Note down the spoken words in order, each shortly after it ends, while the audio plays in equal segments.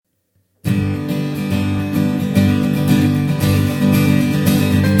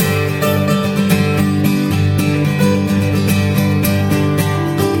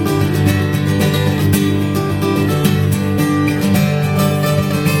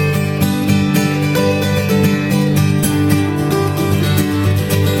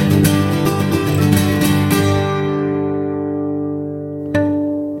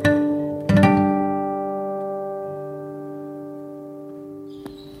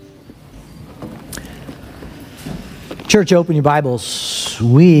Church, open your Bibles.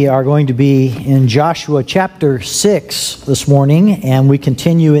 We are going to be in Joshua chapter 6 this morning, and we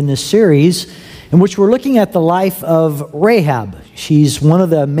continue in this series in which we're looking at the life of Rahab. She's one of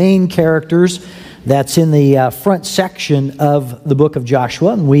the main characters that's in the front section of the book of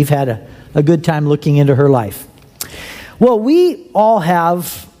Joshua, and we've had a good time looking into her life. Well, we all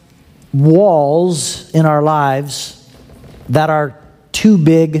have walls in our lives that are too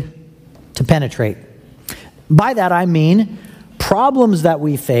big to penetrate. By that I mean problems that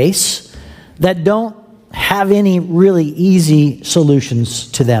we face that don't have any really easy solutions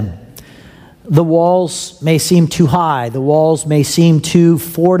to them. The walls may seem too high. The walls may seem too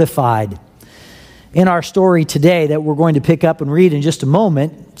fortified. In our story today that we're going to pick up and read in just a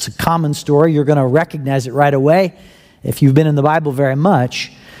moment, it's a common story. You're going to recognize it right away if you've been in the Bible very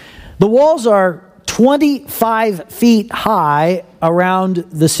much. The walls are 25 feet high around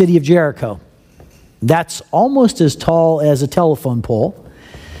the city of Jericho. That's almost as tall as a telephone pole.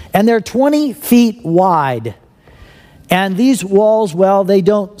 And they're 20 feet wide. And these walls, well, they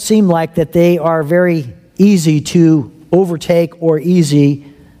don't seem like that they are very easy to overtake or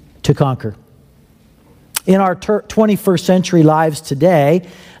easy to conquer. In our 21st century lives today,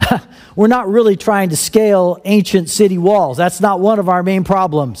 we're not really trying to scale ancient city walls. That's not one of our main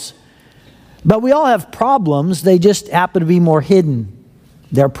problems. But we all have problems. They just happen to be more hidden.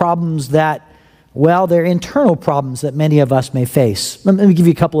 They're problems that, well, they're internal problems that many of us may face. Let me give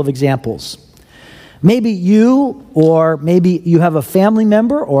you a couple of examples. Maybe you have a family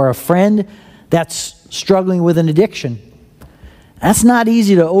member or a friend that's struggling with an addiction. That's not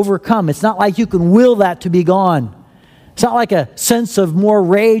easy to overcome. It's not like you can will that to be gone. It's not like a sense of more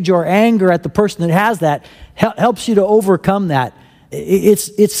rage or anger at the person that has that helps you to overcome that.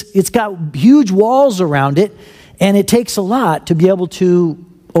 It's got huge walls around it, and it takes a lot to be able to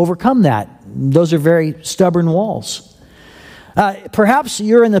overcome that. Those are very stubborn walls. Perhaps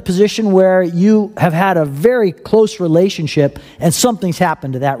you're in the position where you have had a very close relationship and something's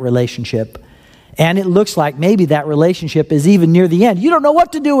happened to that relationship. And it looks like maybe that relationship is even near the end. You don't know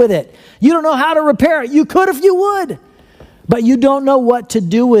what to do with it. You don't know how to repair it. You could if you would. But you don't know what to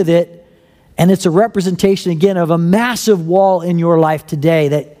do with it. And it's a representation, again, of a massive wall in your life today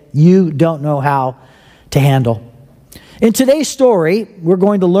that you don't know how to handle. In today's story, we're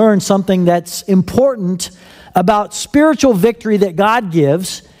going to learn something that's important about spiritual victory that God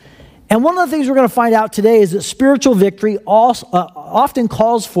gives. And one of the things we're going to find out today is that spiritual victory often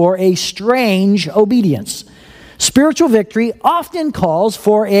calls for a strange obedience. Spiritual victory often calls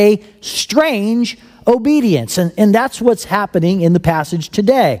for a strange obedience. And that's what's happening in the passage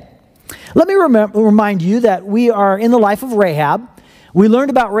today. Let me remind you that we are in the life of Rahab. We learned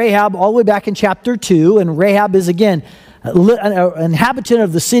about Rahab all the way back in chapter 2. And Rahab is, again, an inhabitant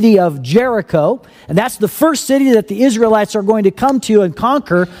of the city of Jericho, and that's the first city that the Israelites are going to come to and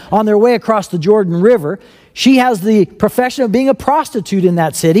conquer on their way across the Jordan River. She has the profession of being a prostitute in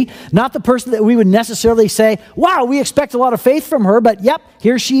that city, not the person that we would necessarily say, wow, we expect a lot of faith from her, but yep,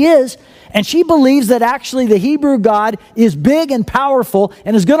 here she is. And she believes that actually the Hebrew God is big and powerful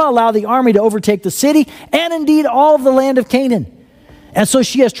and is going to allow the army to overtake the city and indeed all of the land of Canaan. And so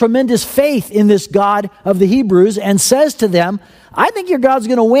she has tremendous faith in this God of the Hebrews and says to them, I think your God's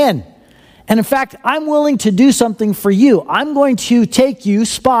going to win. And in fact, I'm willing to do something for you. I'm going to take you,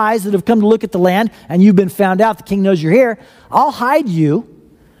 spies that have come to look at the land, and you've been found out, the king knows you're here. I'll hide you,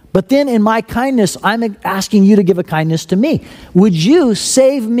 but then in my kindness, I'm asking you to give a kindness to me. Would you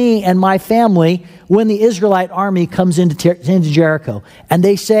save me and my family when the Israelite army comes into Jericho? And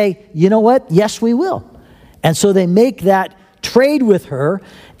they say, you know what? Yes, we will. And so they make that trade with her,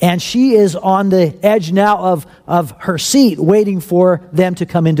 and she is on the edge now of her seat waiting for them to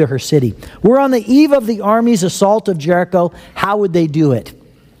come into her city. We're on the eve of the army's assault of Jericho. How would they do it?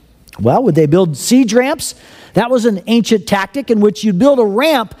 Well, would they build siege ramps? That was an ancient tactic in which you'd build a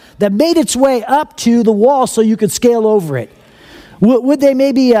ramp that made its way up to the wall so you could scale over it. Would they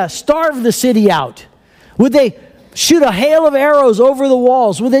maybe starve the city out? Would they shoot a hail of arrows over the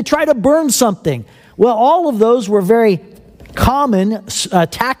walls? Would they try to burn something? Well, all of those were very common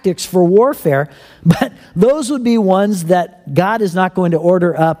tactics for warfare, but those would be ones that God is not going to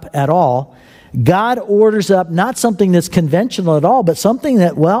order up at all. God orders up not something that's conventional at all, but something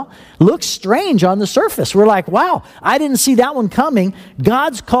that, well, looks strange on the surface. We're like, wow, I didn't see that one coming.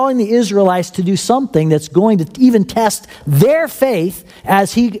 God's calling the Israelites to do something that's going to even test their faith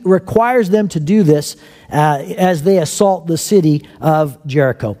as he requires them to do this as they assault the city of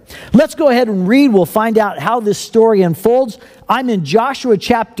Jericho. Let's go ahead and read. We'll find out how this story unfolds. I'm in Joshua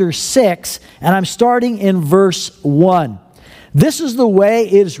chapter 6, and I'm starting in verse 1. This is the way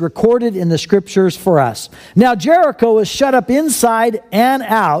it is recorded in the scriptures for us. Now Jericho was shut up inside and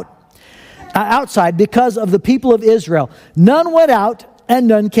outside because of the people of Israel. None went out and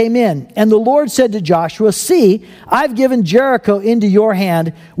none came in. And the Lord said to Joshua, "See, I've given Jericho into your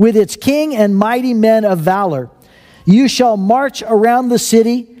hand with its king and mighty men of valor. You shall march around the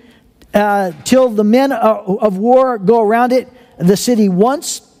city till the men of war go around it, the city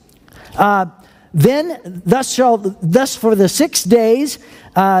once. Thus for the 6 days,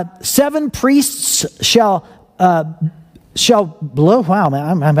 7 priests shall blow." Wow,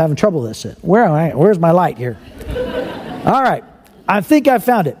 man, I'm having trouble with this. Where am I? Where's my light here? All right, I think I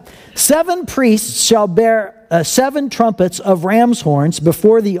found it. 7 priests shall bear 7 trumpets of ram's horns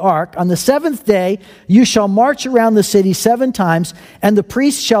before the ark. On the 7th day, you shall march around the city 7 times, and the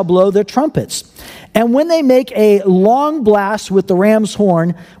priests shall blow their trumpets. And when they make a long blast with the ram's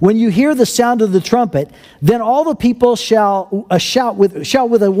horn, when you hear the sound of the trumpet, then all the people shall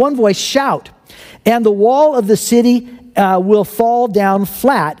with a one voice shout, and the wall of the city will fall down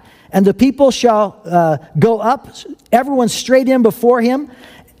flat, and the people shall go up, everyone straight in before him.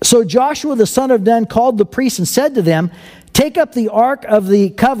 So Joshua the son of Nun called the priests and said to them, "Take up the ark of the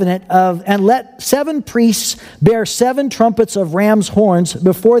covenant and let 7 priests bear 7 trumpets of ram's horns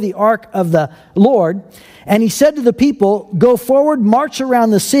before the ark of the Lord." And he said to the people, "Go forward, march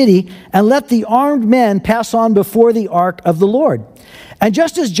around the city, and let the armed men pass on before the ark of the Lord." And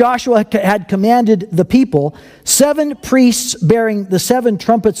just as Joshua had commanded the people, 7 priests bearing the 7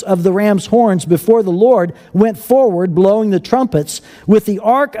 trumpets of the ram's horns before the Lord went forward, blowing the trumpets, with the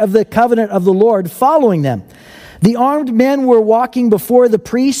ark of the covenant of the Lord following them. The armed men were walking before the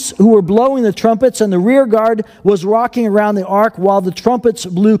priests who were blowing the trumpets, and the rear guard was walking around the ark while the trumpets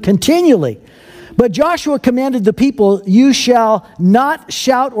blew continually. But Joshua commanded the people, "You shall not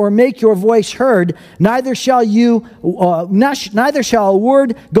shout or make your voice heard, neither shall a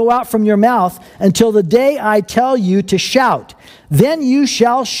word go out from your mouth until the day I tell you to shout. Then you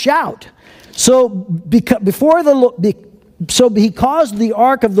shall shout." So he caused the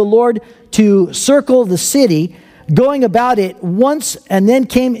ark of the Lord to circle the city, going about it once, and then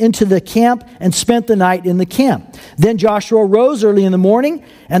came into the camp and spent the night in the camp. Then Joshua rose early in the morning,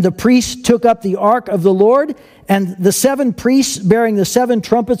 and the priests took up the ark of the Lord, and the 7 priests bearing the 7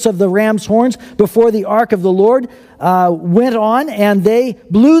 trumpets of the ram's horns before the ark of the Lord went on, and they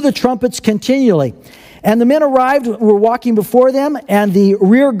blew the trumpets continually. And the men were walking before them, and the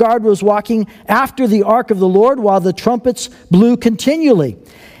rear guard was walking after the ark of the Lord while the trumpets blew continually.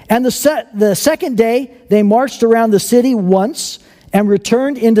 And the second day, they marched around the city once and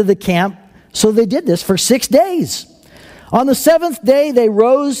returned into the camp. So they did this for 6 days. On the 7th day, they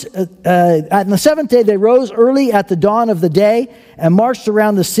rose. Early at the dawn of the day and marched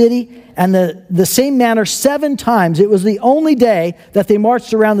around the city. And the same manner 7 times. It was the only day that they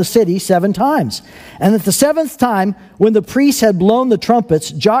marched around the city 7 times. And at the 7th time, when the priests had blown the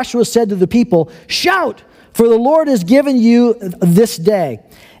trumpets, Joshua said to the people, "Shout, for the Lord has given you this day."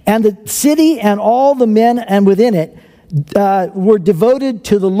 And the city and all the men and within it were devoted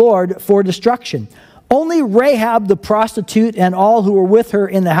to the Lord for destruction. Only Rahab the prostitute and all who were with her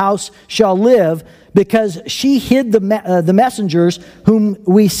in the house shall live, because she hid the messengers whom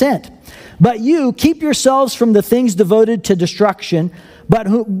we sent. But you keep yourselves from the things devoted to destruction, but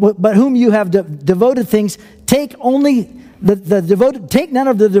whom you have devoted things, take only take none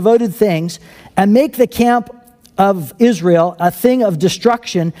of the devoted things, and make the camp of Israel a thing of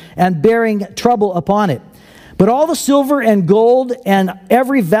destruction and bearing trouble upon it. But all the silver and gold and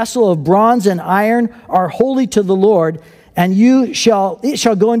every vessel of bronze and iron are holy to the Lord, and it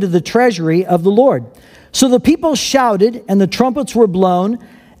shall go into the treasury of the Lord. So the people shouted, and the trumpets were blown.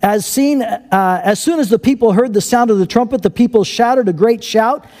 As soon as the people heard the sound of the trumpet, the people shouted a great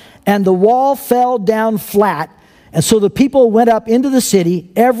shout, and the wall fell down flat. And so the people went up into the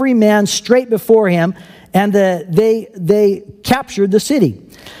city, every man straight before him, and they captured the city.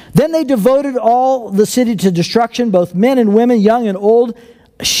 Then they devoted all the city to destruction, both men and women, young and old.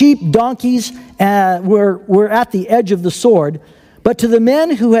 Sheep, donkeys were at the edge of the sword. But to the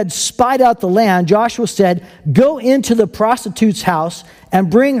men who had spied out the land, Joshua said, "Go into the prostitute's house and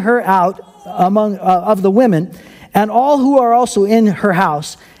bring her out among of the women, and all who are also in her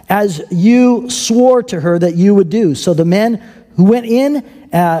house, as you swore to her that you would do." So the men who went in,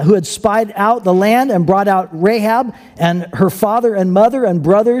 who had spied out the land and brought out Rahab and her father and mother and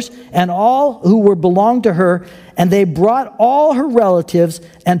brothers and all who belonged to her, and they brought all her relatives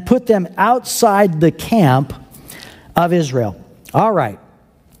and put them outside the camp of Israel. All right.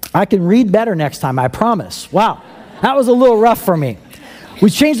 I can read better next time, I promise. Wow. That was a little rough for me. We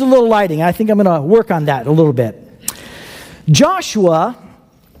changed a little lighting. I think I'm going to work on that a little bit. Joshua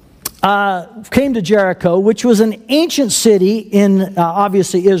came to Jericho, which was an ancient city in,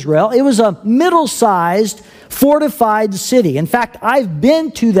 obviously, Israel. It was a middle-sized, fortified city. In fact, I've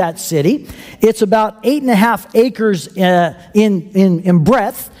been to that city. It's about 8.5 acres in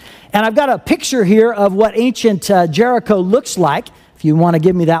breadth. And I've got a picture here of what ancient Jericho looks like, if you want to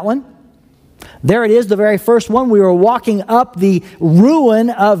give me that one. There it is, the very first one. We were walking up the ruin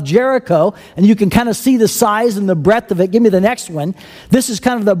of Jericho, and you can kind of see the size and the breadth of it. Give me the next one. This is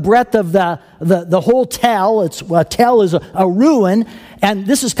kind of the breadth of the whole tell. Tell is a ruin, and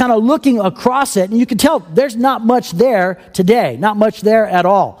this is kind of looking across it, and you can tell there's not much there today, not much there at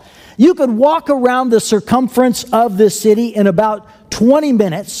all. You could walk around the circumference of this city in about 20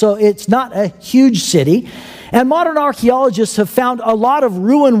 minutes, so it's not a huge city. And modern archaeologists have found a lot of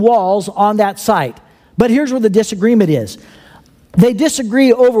ruined walls on that site. But here's where the disagreement is. They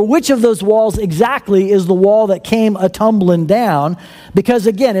disagree over which of those walls exactly is the wall that came a-tumbling down, because,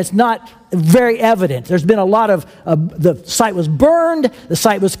 again, it's not very evident. There's been a lot of, the site was burned, the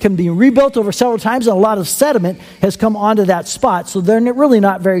site can be rebuilt over several times, and a lot of sediment has come onto that spot, so they're really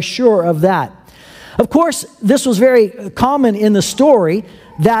not very sure of that. Of course, this was very common in the story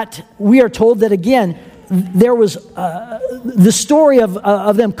that we are told that, again, there was the story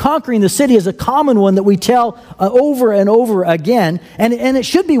of them conquering the city is a common one that we tell over and over again, and it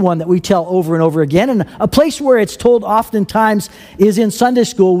should be one that we tell over and over again. And a place where it's told oftentimes is in Sunday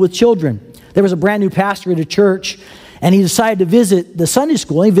school with children. There was a brand new pastor at a church, and he decided to visit the Sunday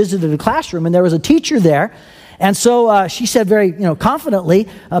school. He visited a classroom, and there was a teacher there. And so she said very confidently,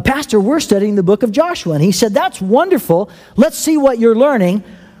 Pastor, we're studying the book of Joshua. And he said, that's wonderful. Let's see what you're learning.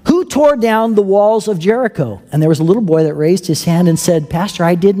 Who tore down the walls of Jericho? And there was a little boy that raised his hand and said, Pastor,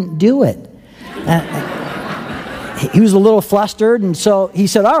 I didn't do it. He was a little flustered, and so he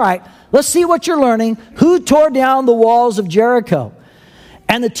said, all right, let's see what you're learning. Who tore down the walls of Jericho?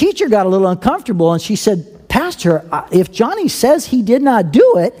 And the teacher got a little uncomfortable, and she said, Pastor, if Johnny says he did not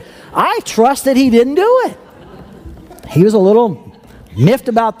do it, I trust that he didn't do it. He was a little miffed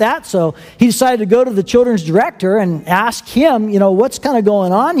about that, so he decided to go to the children's director and ask him, what's kind of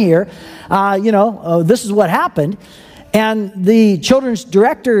going on here? This is what happened. And the children's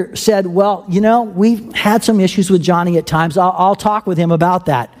director said, well, we've had some issues with Johnny at times. I'll talk with him about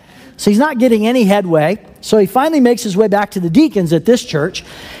that. So he's not getting any headway. So he finally makes his way back to the deacons at this church,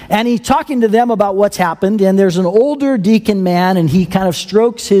 and he's talking to them about what's happened. And there's an older deacon man, and he kind of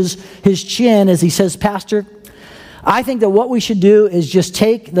strokes his chin as he says, Pastor, I think that what we should do is just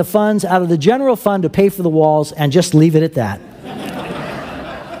take the funds out of the general fund to pay for the walls and just leave it at that.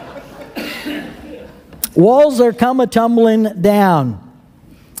 Walls are come a-tumbling down.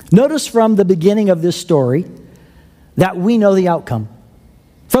 Notice from the beginning of this story that we know the outcome.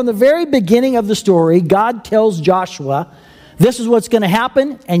 From the very beginning of the story, God tells Joshua, this is what's going to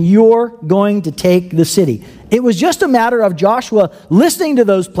happen, and you're going to take the city. It was just a matter of Joshua listening to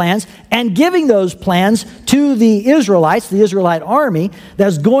those plans and giving those plans to the Israelites, the Israelite army,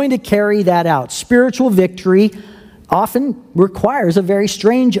 that's going to carry that out. Spiritual victory often requires a very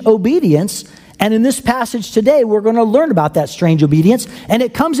strange obedience. And in this passage today, we're going to learn about that strange obedience. And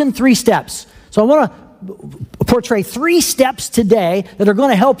it comes in 3 steps. So I want to portray 3 steps today that are going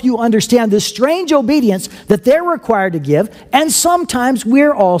to help you understand this strange obedience that they're required to give, and sometimes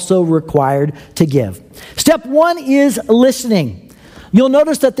we're also required to give. Step 1 is listening. You'll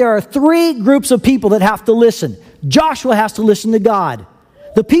notice that there are 3 groups of people that have to listen. Joshua has to listen to God.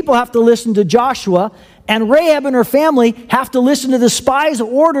 The people have to listen to Joshua, and Rahab and her family have to listen to the spies'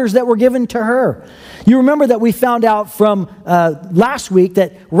 orders that were given to her. You remember that we found out from last week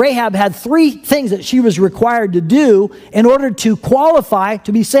that Rahab had 3 things that she was required to do in order to qualify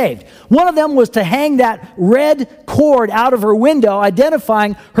to be saved. One of them was to hang that red cord out of her window,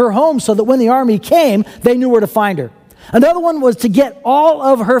 identifying her home so that when the army came, they knew where to find her. Another one was to get all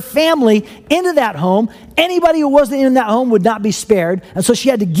of her family into that home. Anybody who wasn't in that home would not be spared. And so she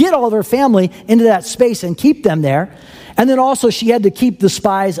had to get all of her family into that space and keep them there. And then also she had to keep the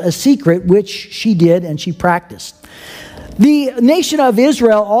spies a secret, which she did and she practiced. The nation of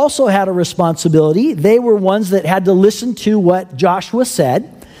Israel also had a responsibility. They were ones that had to listen to what Joshua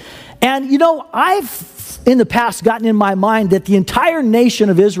said. And I've in the past gotten in my mind that the entire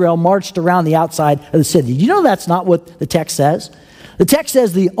nation of Israel marched around the outside of the city. Do you know that's not what the text says? The text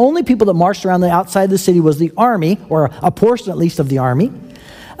says the only people that marched around the outside of the city was the army, or a portion at least of the army,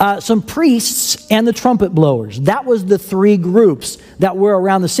 some priests, and the trumpet blowers. That was the 3 groups that were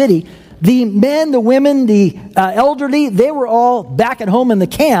around the city. The men, the women, the elderly, they were all back at home in the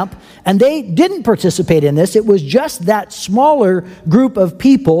camp, and they didn't participate in this. It was just that smaller group of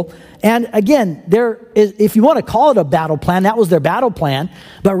people. And again, if you want to call it a battle plan, that was their battle plan.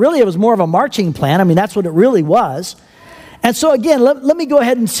 But really, it was more of a marching plan. I mean, that's what it really was. And so again, let me go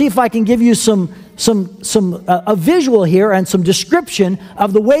ahead and see if I can give you a visual here and some description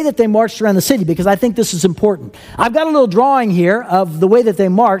of the way that they marched around the city, because I think this is important. I've got a little drawing here of the way that they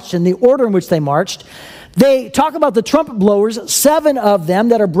marched and the order in which they marched. They talk about the trumpet blowers, 7 of them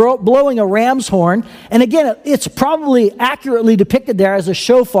that are blowing a ram's horn. And again, it's probably accurately depicted there as a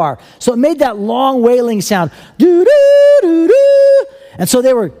shofar. So it made that long wailing sound. Doo-doo-doo-doo. And so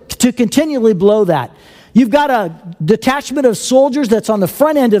they were to continually blow that. You've got a detachment of soldiers that's on the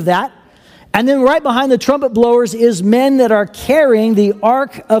front end of that. And then right behind the trumpet blowers is men that are carrying the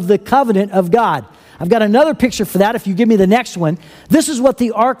Ark of the Covenant of God. I've got another picture for that if you give me the next one. This is what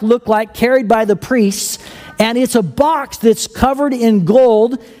the ark looked like, carried by the priests. And it's a box that's covered in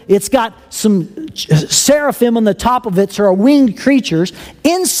gold. It's got some seraphim on the top of it, so are winged creatures.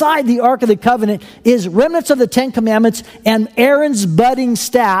 Inside the Ark of the Covenant is remnants of the 10 Commandments and Aaron's budding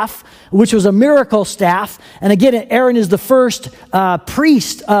staff, which was a miracle staff. And again, Aaron is the first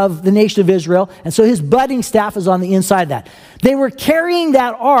priest of the nation of Israel. And so his budding staff is on the inside of that. They were carrying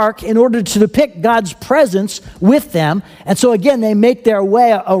that ark in order to depict God's presence with them. And so again, they make their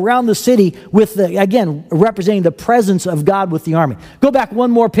way around the city with, again, representing the presence of God with the army. Go back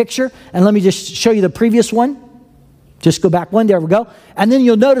one more picture, and let me just show you the previous one. Just go back one, there we go. And then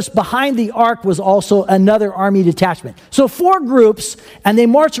you'll notice behind the ark was also another army detachment. So 4 groups, and they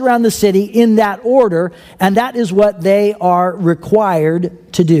march around the city in that order, and that is what they are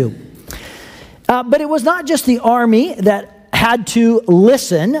required to do. But it was not just the army that had to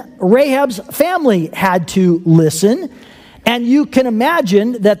listen. Rahab's family had to listen. And you can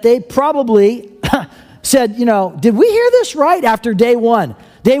imagine that they probably said, did we hear this right after day 1?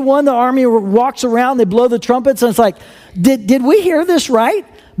 Day 1, the army walks around, they blow the trumpets, and it's like, did we hear this right?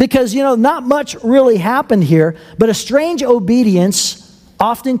 Because, not much really happened here, but a strange obedience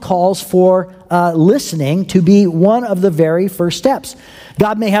often calls for listening to be one of the very first steps.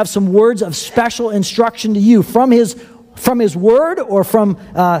 God may have some words of special instruction to you from His word, or from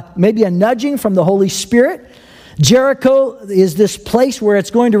maybe a nudging from the Holy Spirit. Jericho is this place where it's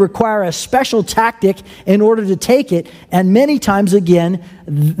going to require a special tactic in order to take it. And many times, again,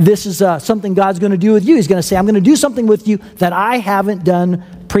 this is something God's going to do with you. He's going to say, I'm going to do something with you that I haven't done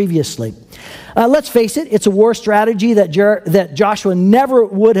previously. Let's face it, it's a war strategy that Joshua never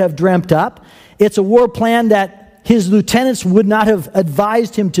would have dreamt up. It's a war plan that his lieutenants would not have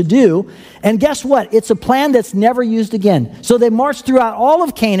advised him to do. And guess what? It's a plan that's never used again. So they march throughout all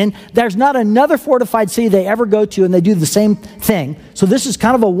of Canaan. There's not another fortified city they ever go to, and they do the same thing. So this is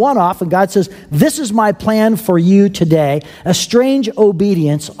kind of a one-off, and God says, this is my plan for you today. A strange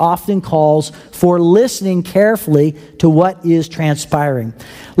obedience often calls for listening carefully to what is transpiring.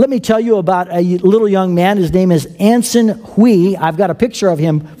 Let me tell you about a little young man. His name is Anson Hui. I've got a picture of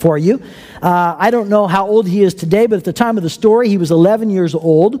him for you. I don't know how old he is today, but at the time of the story, he was 11 years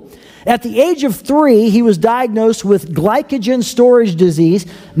old. At the age of 3, he was diagnosed with glycogen storage disease,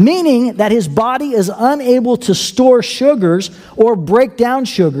 meaning that his body is unable to store sugars or break down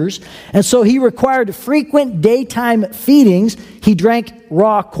sugars. And so he required frequent daytime feedings. He drank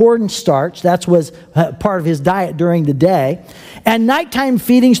raw cornstarch. That was part of his diet during the day. And nighttime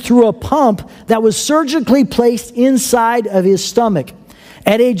feedings through a pump that was surgically placed inside of his stomach.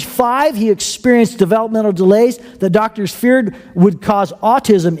 At age 5, he experienced developmental delays the doctors feared would cause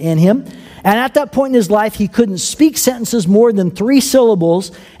autism in him. And at that point in his life, he couldn't speak sentences more than 3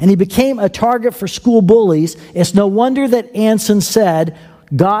 syllables, and he became a target for school bullies. It's no wonder that Anson said,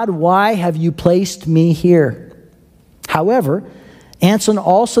 God, why have you placed me here? However, Anson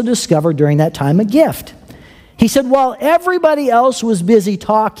also discovered during that time a gift. He said, while everybody else was busy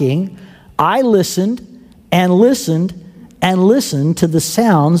talking, I listened and listened and listened to the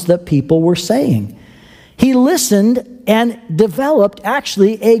sounds that people were saying. He listened and developed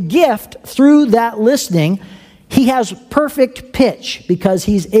actually a gift through that listening. He has perfect pitch because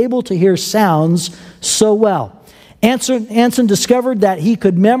he's able to hear sounds so well. Anson discovered that he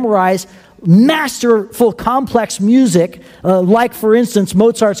could memorize masterful, complex music, like, for instance,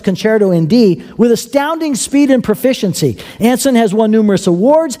 Mozart's Concerto in D, with astounding speed and proficiency. Anson has won numerous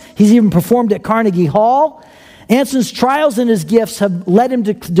awards. He's even performed at Carnegie Hall. Anson's trials and his gifts have led him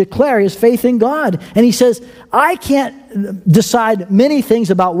to declare his faith in God. And he says, I can't decide many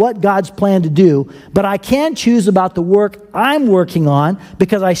things about what God's planned to do, but I can choose about the work I'm working on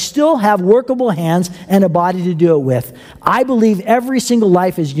because I still have workable hands and a body to do it with. I believe every single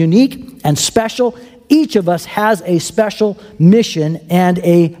life is unique and special. Each of us has a special mission and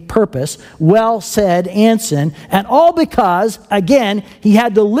a purpose. Well said, Anson. And all because, again, he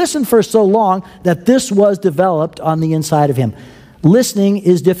had to listen for so long that this was developed on the inside of him. Listening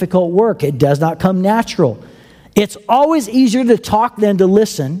is difficult work. It does not come natural. It's always easier to talk than to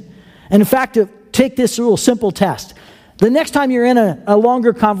listen. And in fact, to take this little simple test. The next time you're in a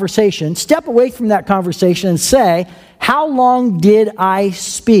longer conversation, step away from that conversation and say, how long did I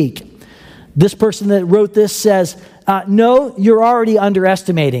speak? This person that wrote this says, no, you're already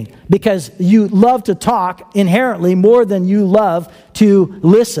underestimating because you love to talk inherently more than you love to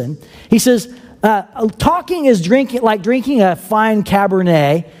listen. He says, talking is like drinking a fine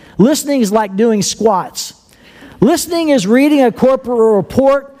Cabernet. Listening is like doing squats. Listening is reading a corporate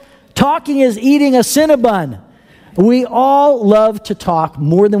report. Talking is eating a Cinnabon. We all love to talk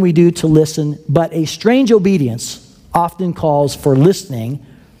more than we do to listen, but a strange obedience often calls for listening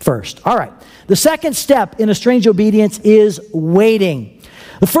first. All right. The second step in a strange obedience is waiting.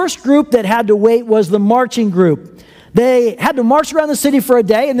 The first group that had to wait was the marching group. They had to march around the city for a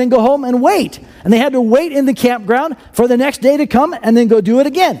day and then go home and wait. And they had to wait in the campground for the next day to come and then go do it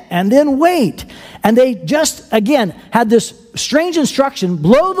again and then wait. And they just, again, had this strange instruction,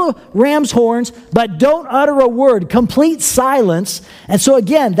 blow the ram's horns, but don't utter a word, complete silence. And so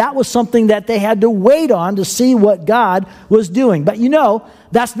again, that was something that they had to wait on to see what God was doing. But you know,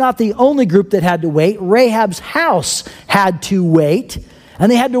 that's not the only group that had to wait. Rahab's house had to wait.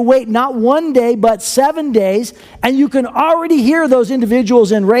 And they had to wait not 1 day, but 7 days. And you can already hear those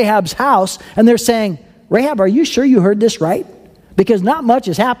individuals in Rahab's house. And they're saying, Rahab, are you sure you heard this right? Because not much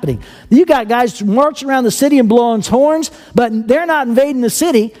is happening. You got guys marching around the city and blowing horns, but they're not invading the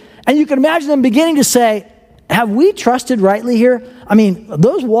city. And you can imagine them beginning to say, have we trusted rightly here? I mean,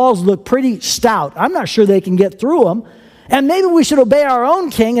 those walls look pretty stout. I'm not sure they can get through them. And maybe we should obey our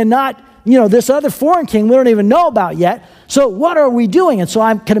own king and not, this other foreign king we don't even know about yet. So what are we doing? And so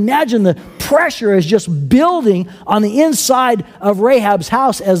I can imagine the pressure is just building on the inside of Rahab's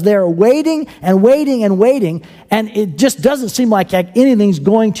house as they're waiting and waiting and waiting. And it just doesn't seem like anything's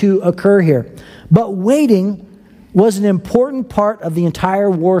going to occur here. But waiting was an important part of the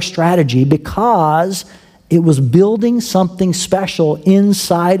entire war strategy because it was building something special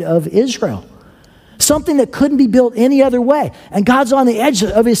inside of Israel. Something that couldn't be built any other way. And God's on the edge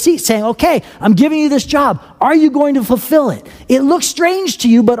of his seat saying, okay, I'm giving you this job. Are you going to fulfill it? It looks strange to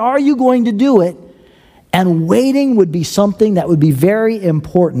you, but are you going to do it? And waiting would be something that would be very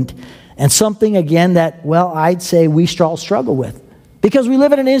important and something, again, that, I'd say we all struggle with. Because we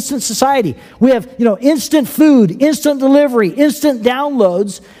live in an instant society. We have, instant food, instant delivery, instant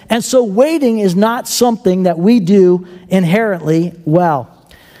downloads. And so waiting is not something that we do inherently well.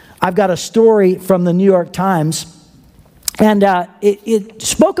 I've got a story from the New York Times, and it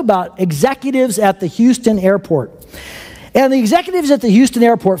spoke about executives at the Houston airport. And the executives at the Houston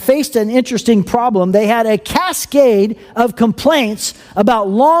airport faced an interesting problem. They had a cascade of complaints about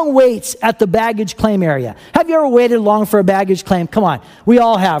long waits at the baggage claim area. Have you ever waited long for a baggage claim? Come on. We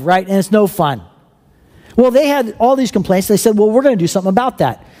all have, right? And it's no fun. Well, they had all these complaints. They said, we're going to do something about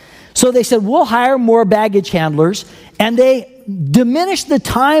that. So they said, we'll hire more baggage handlers. And they diminished the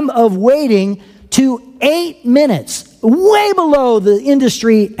time of waiting to 8 minutes, way below the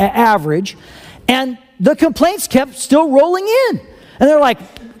industry average. And the complaints kept still rolling in. And they're like,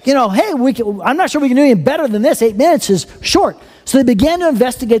 hey, I'm not sure we can do anything better than this. 8 minutes is short. So they began to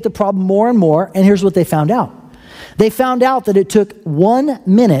investigate the problem more and more. And here's what they found out. They found out that it took 1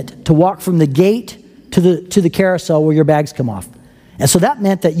 minute to walk from the gate to the carousel where your bags come off. And so that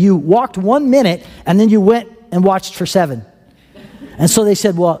meant that you walked 1 minute and then you went and watched for 7. And so they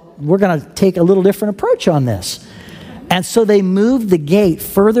said, we're going to take a little different approach on this. And so they moved the gate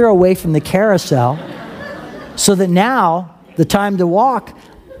further away from the carousel so that now the time to walk,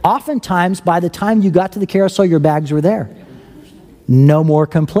 oftentimes by the time you got to the carousel, your bags were there. No more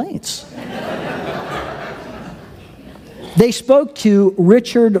complaints. They spoke to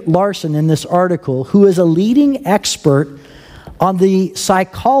Richard Larson in this article, who is a leading expert on the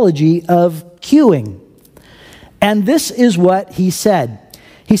psychology of queuing. And this is what he said.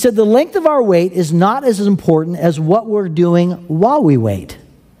 He said, the length of our wait is not as important as what we're doing while we wait.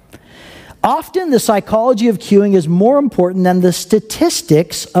 Often the psychology of queuing is more important than the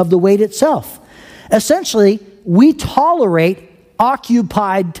statistics of the wait itself. Essentially, we tolerate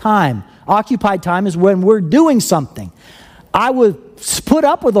occupied time. Occupied time is when we're doing something. I would put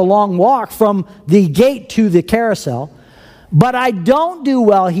up with a long walk from the gate to the carousel, but I don't do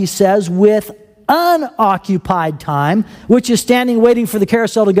well, he says, with unoccupied time, which is standing waiting for the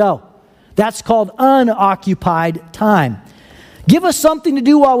carousel to go. That's called unoccupied time. Give us something to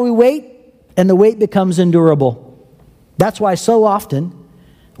do while we wait, and the wait becomes endurable. That's why so often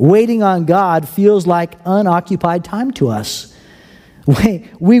waiting on God feels like unoccupied time to us.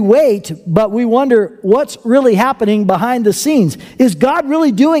 We wait, but we wonder what's really happening behind the scenes. Is God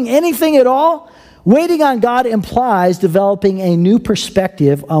really doing anything at all? Waiting on God implies developing a new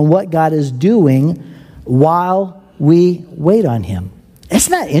perspective on what God is doing while we wait on Him.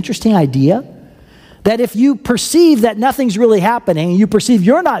 Isn't that an interesting idea? That if you perceive that nothing's really happening, and you perceive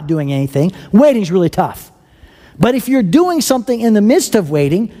you're not doing anything, waiting's really tough. But if you're doing something in the midst of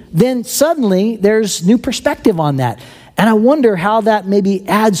waiting, then suddenly there's new perspective on that. And I wonder how that maybe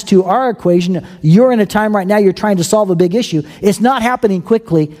adds to our equation. You're in a time right now, you're trying to solve a big issue. It's not happening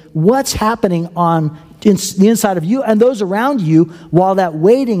quickly. What's happening on the inside of you and those around you while that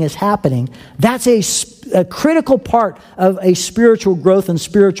waiting is happening? That's a critical part of a spiritual growth and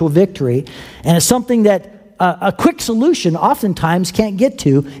spiritual victory. And it's something that a quick solution oftentimes can't get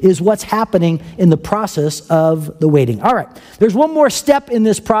to, is what's happening in the process of the waiting. All right, there's one more step in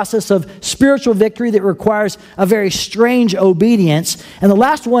this process of spiritual victory that requires a very strange obedience, and the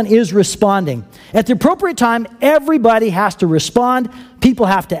last one is responding. At the appropriate time, everybody has to respond. People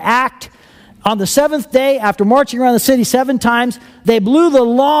have to act. On the seventh day, after marching around the city 7 times, they blew the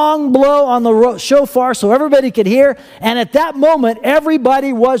long blow on the shofar so everybody could hear, and at that moment,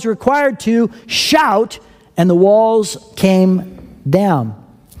 everybody was required to shout, and the walls came down.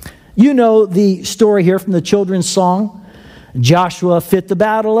 You know the story here from the children's song. Joshua fit the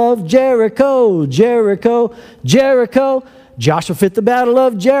battle of Jericho, Jericho, Jericho. Joshua fit the battle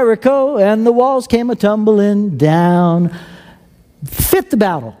of Jericho, and the walls came a-tumbling down. Fit the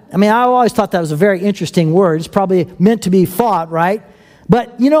battle. I mean, I always thought that was a very interesting word. It's probably meant to be fought, right?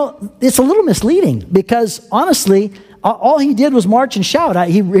 But, you know, it's a little misleading because, honestly, all he did was march and shout.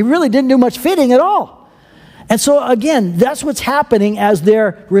 He really didn't do much fitting at all. And so, again, that's what's happening as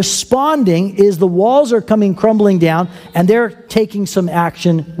they're responding, is the walls are coming crumbling down, and they're taking some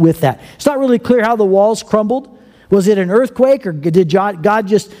action with that. It's not really clear how the walls crumbled. Was it an earthquake, or did God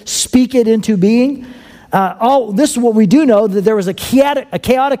just speak it into being? This is what we do know, that there was a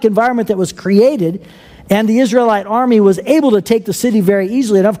chaotic environment that was created, and the Israelite army was able to take the city very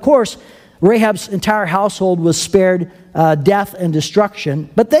easily. And of course, Rahab's entire household was spared death and destruction,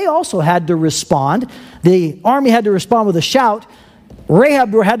 but they also had to respond. The army had to respond with a shout.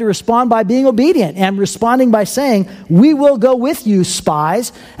 Rahab had to respond by being obedient and responding by saying, "We will go with you,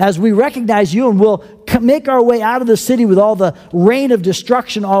 spies, as we recognize you, and we'll make our way out of the city with all the rain of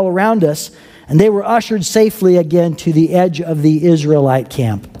destruction all around us." And they were ushered safely again to the edge of the Israelite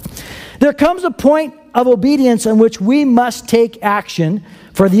camp. There comes a point of obedience in which we must take action.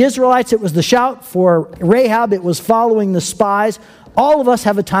 For the Israelites, it was the shout. For Rahab, it was following the spies. All of us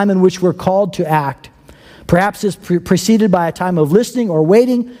have a time in which we're called to act. Perhaps it's preceded by a time of listening or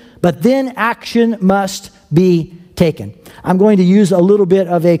waiting, but then action must be taken. I'm going to use a little bit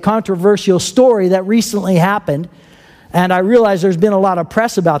of a controversial story that recently happened. And I realize there's been a lot of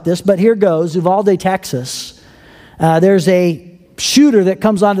press about this, but here goes. Uvalde, Texas. There's a shooter that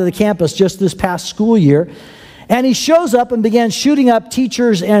comes onto the campus just this past school year. And he shows up and begins shooting up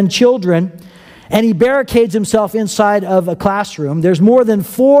teachers and children. And he barricades himself inside of a classroom. There's more than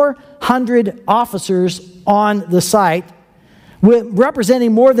 400 officers on the site,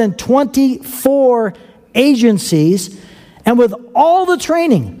 representing more than 24 agencies. And with all the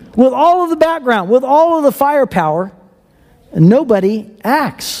training, with all of the background, with all of the firepower, nobody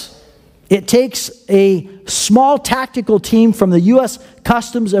acts. It takes a small tactical team from the U.S.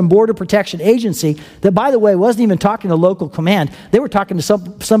 Customs and Border Protection Agency that, by the way, wasn't even talking to local command. They were talking to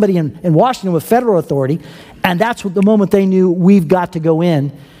somebody in Washington with federal authority, and that's what the moment they knew, we've got to go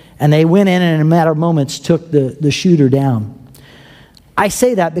in. And they went in and in a matter of moments took the shooter down. I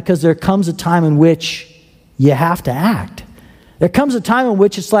say that because there comes a time in which you have to act. There comes a time in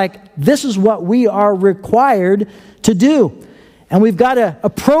which it's like, this is what we are required to do. And we've got to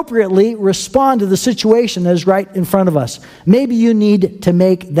appropriately respond to the situation that is right in front of us. Maybe you need to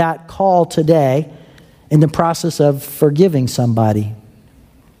make that call today in the process of forgiving somebody.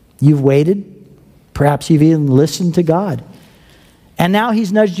 You've waited. Perhaps you've even listened to God. And now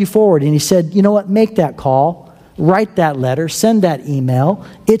He's nudged you forward and He said, you know what, make that call, write that letter, send that email.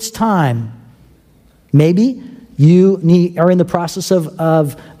 It's time. Maybe You are in the process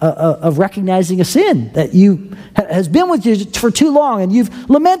of recognizing a sin that has been with you for too long, and you've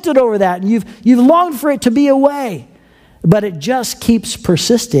lamented over that, and you've longed for it to be away. But it just keeps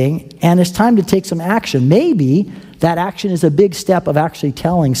persisting, and it's time to take some action. Maybe that action is a big step of actually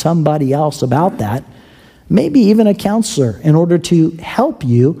telling somebody else about that, maybe even a counselor, in order to help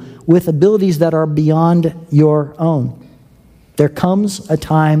you with abilities that are beyond your own. There comes a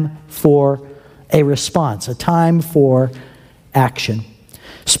time for a response, a time for action.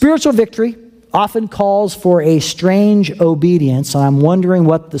 Spiritual victory often calls for a strange obedience, and I'm wondering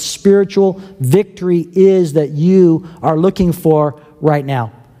what the spiritual victory is that you are looking for right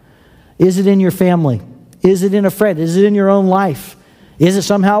now. Is it in your family? Is it in a friend? Is it in your own life? Is it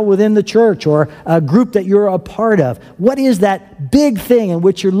somehow within the church or a group that you're a part of? What is that big thing in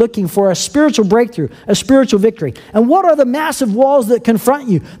which you're looking for a spiritual breakthrough, a spiritual victory? And what are the massive walls that confront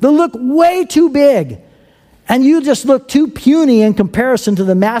you that look way too big? And you just look too puny in comparison to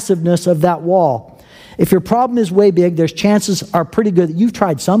the massiveness of that wall. If your problem is way big, there's chances are pretty good that you've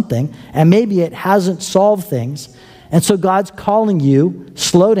tried something and maybe it hasn't solved things. And so God's calling you,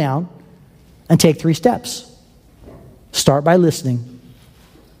 slow down and take 3 steps. Start by listening.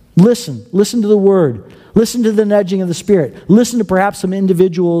 Listen to the Word. Listen to the nudging of the Spirit. Listen to perhaps some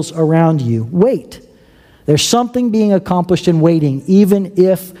individuals around you. Wait. There's something being accomplished in waiting, even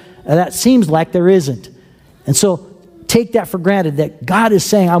if that seems like there isn't. And so take that for granted, that God is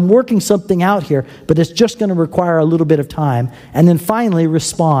saying, I'm working something out here, but it's just going to require a little bit of time. And then finally,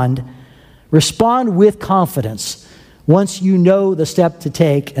 respond. Respond with confidence once you know the step to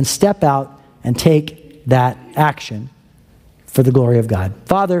take, and step out and take that action for the glory of God.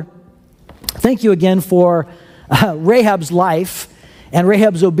 Father, thank you again for Rahab's life and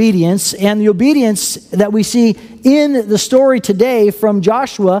Rahab's obedience, and the obedience that we see in the story today from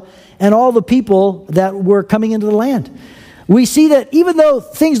Joshua and all the people that were coming into the land. We see that even though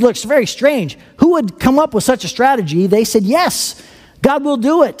things look very strange, who would come up with such a strategy? They said, yes, God will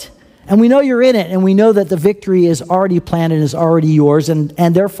do it. And we know you're in it, and we know that the victory is already planned and is already yours, and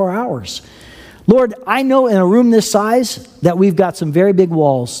therefore ours. Lord, I know in a room this size that we've got some very big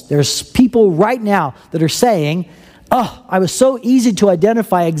walls. There's people right now that are saying, oh, I was so easy to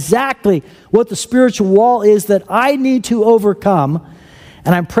identify exactly what the spiritual wall is that I need to overcome.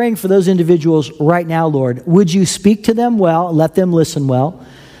 And I'm praying for those individuals right now, Lord. Would you speak to them well, let them listen well?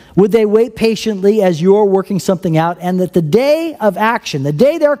 Would they wait patiently as you're working something out? And that the day of action, the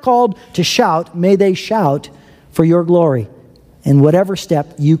day they're called to shout, may they shout for your glory in whatever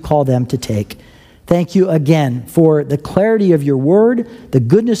step you call them to take. Thank you again for the clarity of your word, the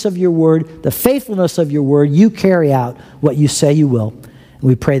goodness of your word, the faithfulness of your word. You carry out what you say you will. And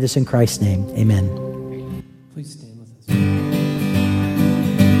we pray this in Christ's name. Amen.